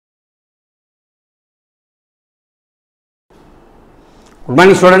Good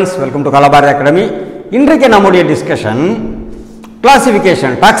morning students, welcome to Kalabar Academy. இன்றைக்கு நம்முடைய discussion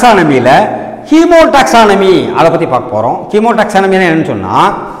classification டாக்ஸானமியில் ஹீமோடாக்ஸானமி அதை பற்றி பார்க்க போகிறோம். ஹீமோடாக்ஸானமி என்னன்னு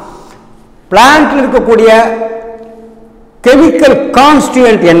சொன்னால் பிளான்ட்டில் இருக்கக்கூடிய கெமிக்கல்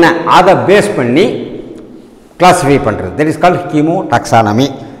கான்ஸ்டியூயன்ட் என்ன அதை பேஸ் பண்ணி கிளாஸிஃபை பண்ணுறது. That is called ஹீமோடாக்ஸானமி.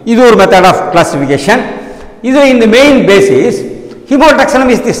 இது ஒரு மெத்தட் ஆஃப் கிளாசிஃபிகேஷன். இது இந்த main basis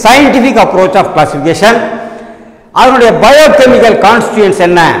ஹீமோடாக்ஸானமி is the scientific approach of classification. அதனுடைய பயோகெமிக்கல் கான்ஸ்டியூயன்ட்ஸ்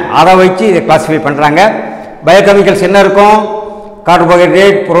என்ன அதை வச்சு இதை கிளாஸிஃபை பண்ணுறாங்க. பயோகெமிக்கல்ஸ் என்ன இருக்கும்?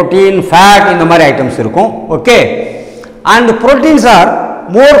 கார்போஹைட்ரேட், புரோட்டீன், ஃபேட், இந்த மாதிரி ஐட்டம்ஸ் இருக்கும். Okay, and proteins R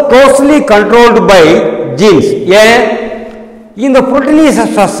more closely controlled by jeans. ஏன்? இந்த புரோட்டீனியஸ்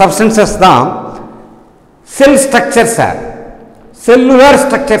சப்ஸ்டன்சஸ் தான் செல் ஸ்ட்ரக்சர்ஸை, செல்லுலர்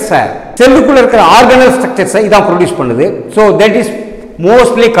ஸ்ட்ரக்சர்ஸை, செல்லுக்குள்ள இருக்கிற ஆர்கனல் ஸ்ட்ரக்சர்ஸை இதான் ப்ரொடியூஸ் பண்ணுது. So that is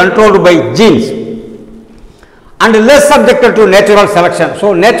mostly controlled by jeans and less subjected to natural selection. So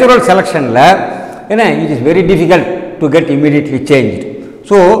natural selection la it is very difficult to get immediately changed.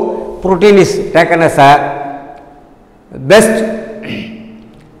 So protein is taken as a best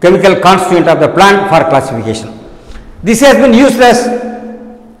chemical constituent of the plant for classification. This has been used as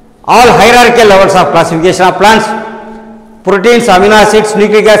all hierarchical levels of classification of plants. Proteins, amino acids,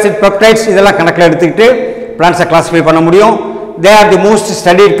 nucleic acid, peptides இதெல்லாம் கணக்கில் எடுத்துக்கிட்டு plants classify பண்ண முடியும். They are the most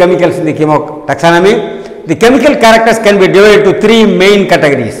studied chemicals in the chemotaxonomy. The chemical characters can be divided to three main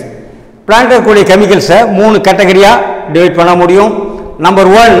categories. Plant கூடிய chemicals மூணு கேட்டகரியா divide பண்ண முடியும். Number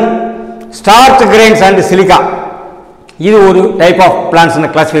 1 starch grains and silica. இது ஒரு டைப் ஆஃப் plants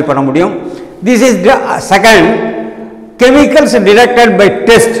கிளாஸிஃபை பண்ண முடியும். This is the second chemicals detected by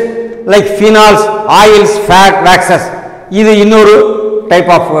test like phenols, oils, fat, waxes. இது இன்னொரு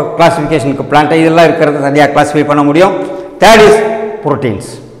டைப் ஆஃப் கிளாசிஃபிகேஷனுக்கு plant இதெல்லாம் இருக்கிறது சரியா கிளாஸிஃபை பண்ண முடியும். Third is proteins.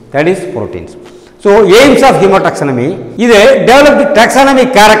 That is proteins. So aims of chemotaxonomy இது develop the taxonomic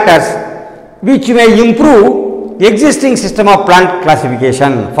characters which may improve existing system of plant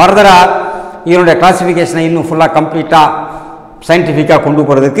classification. Further இதனுடைய கிளாசிஃபிகேஷனை இன்னும் ஃபுல்லாக கம்ப்ளீட்டாக சயின்டிஃபிக்காக கொண்டு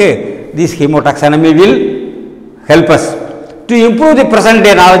போகிறதுக்கு this chemotaxonomy will help us to improve the present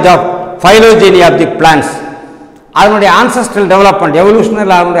day knowledge of phylogeny of the plants. அதனுடைய ancestral development,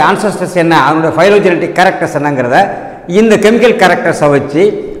 எவல்யூஷனில் அதனுடைய ancestors என்ன, அதனுடைய phylogenetic characters என்னங்கிறத இந்த கெமிக்கல் கேரக்டர்ஸை வச்சு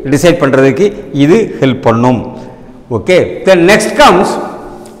டிசைட் பண்ணுறதுக்கு இது ஹெல்ப் பண்ணும். Okay, then next comes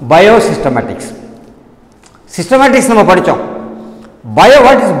பயோசிஸ்டமேட்டிக்ஸ். Systematics நம்ம படித்தோம்.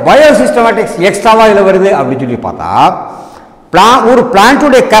 வாட் இஸ் பயோசிஸ்டமேட்டிக்ஸ் எக்ஸ்ட்ராவாக இதில் வருது அப்படின்னு சொல்லி பார்த்தா ஒரு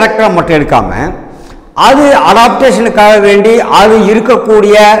பிளான்ட்டுடைய கேரக்டரை மட்டும் எடுக்காமல் அது அடாப்டேஷனுக்காக வேண்டி அது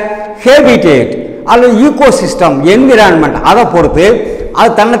இருக்கக்கூடிய ஹேபிடேட் அல்லது ஈகோசிஸ்டம், என்விரான்மெண்ட் அதை பொறுத்து அது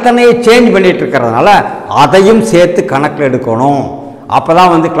தன்னையே சேஞ்ச் பண்ணிட்டு இருக்கிறதுனால அதையும் சேர்த்து கணக்கில் எடுக்கணும். அப்போ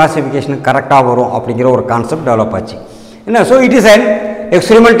தான் கிளாசிஃபிகேஷன் கரெக்டாக வரும் அப்படிங்கிற ஒரு கான்செப்ட் டெவலப் ஆச்சு. என்ன? So it is an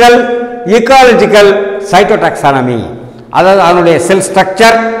experimental ecological சைட்டோடாக்ஸானமி. அதாவது அதனுடைய செல்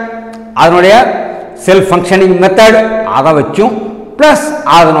ஸ்ட்ரக்சர், அதனுடைய செல் ஃபங்க்ஷனிங் மெத்தட் அதை வச்சும் ப்ளஸ்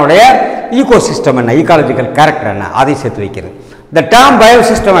அதனுடைய ஈகோசிஸ்டம் என்ன, ஈக்காலஜிக்கல் கேரக்டர் என்ன அதை சேர்த்து வைக்கிறது. The term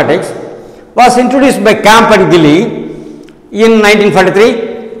பயோசிஸ்டமேட்டிக்ஸ் was introduced by camp and கில்லி இன் 1943.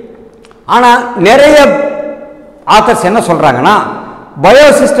 ஆனால் நிறைய ஆத்தர்ஸ் என்ன சொல்கிறாங்கன்னா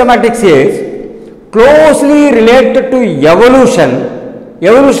பயோசிஸ்டமேட்டிக்ஸ் is closely related to evolution.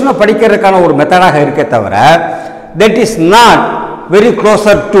 எவல்யூஷனை படிக்கிறதுக்கான ஒரு மெத்தடாக இருக்கே தவிர that is not very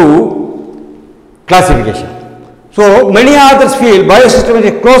closer to classification. So many authors feel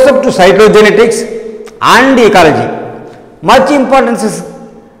பயோசிஸ்டமேட்டிக்ஸ் closer to சைட்டோஜெனெட்டிக்ஸ் and ecology. Much importance is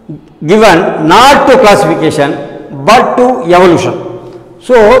given not to classification but to evolution.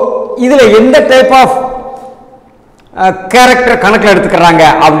 So இதில் எந்த type of character கணக்கில் எடுத்துக்கிறாங்க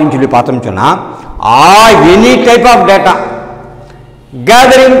அப்படின்னு சொல்லி பார்த்தோம்னு சொன்னால் any type of data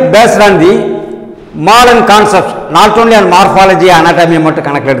gathering based on the modern concepts, not only on morphology அனாட்டமியை மட்டும்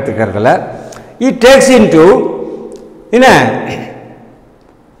கணக்கில் எடுத்துக்கிறதுல இட் டேக்ஸ் இன் டு என்ன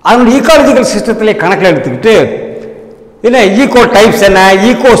அதனுடைய ஈக்காலஜிக்கல் சிஸ்டத்திலே கணக்கில் எடுத்துக்கிட்டு என்ன ஈகோ டைப்ஸ் என்ன,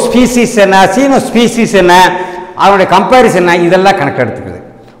 ஈகோ ஸ்பீசிஸ் என்ன, சீனோ ஸ்பீசிஸ் என்ன, அதனுடைய கம்பேரிசன் என்ன, இதெல்லாம் கணக்கு எடுத்துக்கிறது.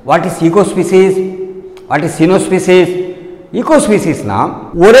 What is ego species, what is சீனோ species? Ego ஸ்பீசிஸ்னா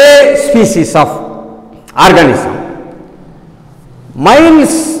ஒரே species of organism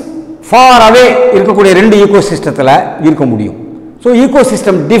miles far away இருக்கக்கூடிய ரெண்டு ஈகோ சிஸ்டத்தில் இருக்க முடியும். So ego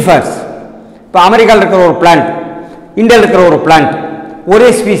system differs. இப்போ அமெரிக்காவில் இருக்கிற ஒரு பிளான்ட், இந்தியாவில் இருக்கிற ஒரு பிளான்ட் ஒரே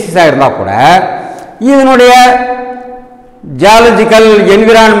ஸ்பீசிஸாக இருந்தால் கூட இதனுடைய ஜியாலஜிக்கல்,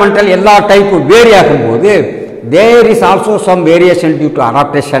 என்விரான்மெண்டல் எல்லா டைப்பு வேரி ஆகும்போது there is also some variation due to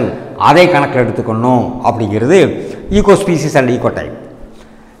adaptation. அதை கணக்கில் எடுத்துக்கணும் அப்படிங்கிறது ego species and ego type.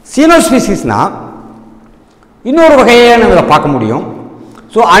 சீனோ ஸ்பீசிஸ்னால் இன்னொரு வகையை நம்ம இதை பார்க்க முடியும்.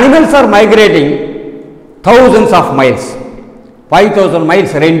 So animals are migrating thousands of miles, 5000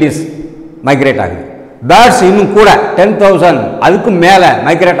 miles range is migrate ஆகுது. Birds இன்னும் கூட 10,000 அதுக்கு மேலே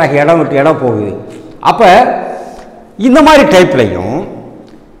மைக்ரேட் ஆகி இடம் விட்டு இடம் போகுது. அப்போ இந்த மாதிரி டைப்லையும்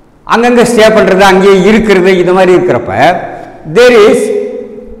அங்கங்கே ஸ்டே பண்ணுறது அங்கேயே இருக்கிறது இந்த மாதிரி இருக்கிறப்ப there is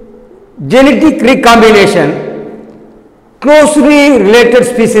genetic recombination closely related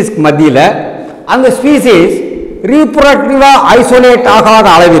species மத்தியில் அந்த ஸ்பீசிஸ் ரீப்ரொடக்டிவாக ஐசோலேட் ஆகாத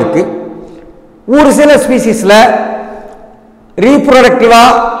அளவிற்கு ஒரு சில ஸ்பீசிஸில்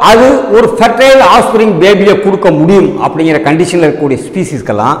ரீப்ரொடக்டிவாக அது ஒரு ஃபெர்டைல் ஆஸ்பிரிங் பேபியை கொடுக்க முடியும் அப்படிங்கிற கண்டிஷனில் இருக்கக்கூடிய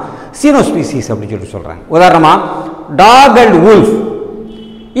ஸ்பீசிஸ்க்கெல்லாம் சீனோ ஸ்பீசிஸ் அப்படின்னு சொல்கிறாங்க. உதாரணமாக டாக் அண்ட் வூல்ஃப்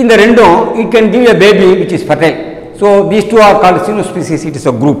இந்த ரெண்டும் it can give a baby which is fertile. So these two are called சீனோ species, it is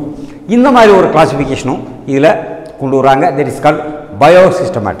a group. இந்த மாதிரி ஒரு கிளாசிஃபிகேஷனும் இதில் கொண்டு வராங்க. That is called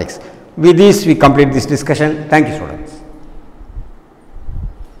பயோசிஸ்டமேட்டிக்ஸ். With this we complete this discussion. Thank you, students.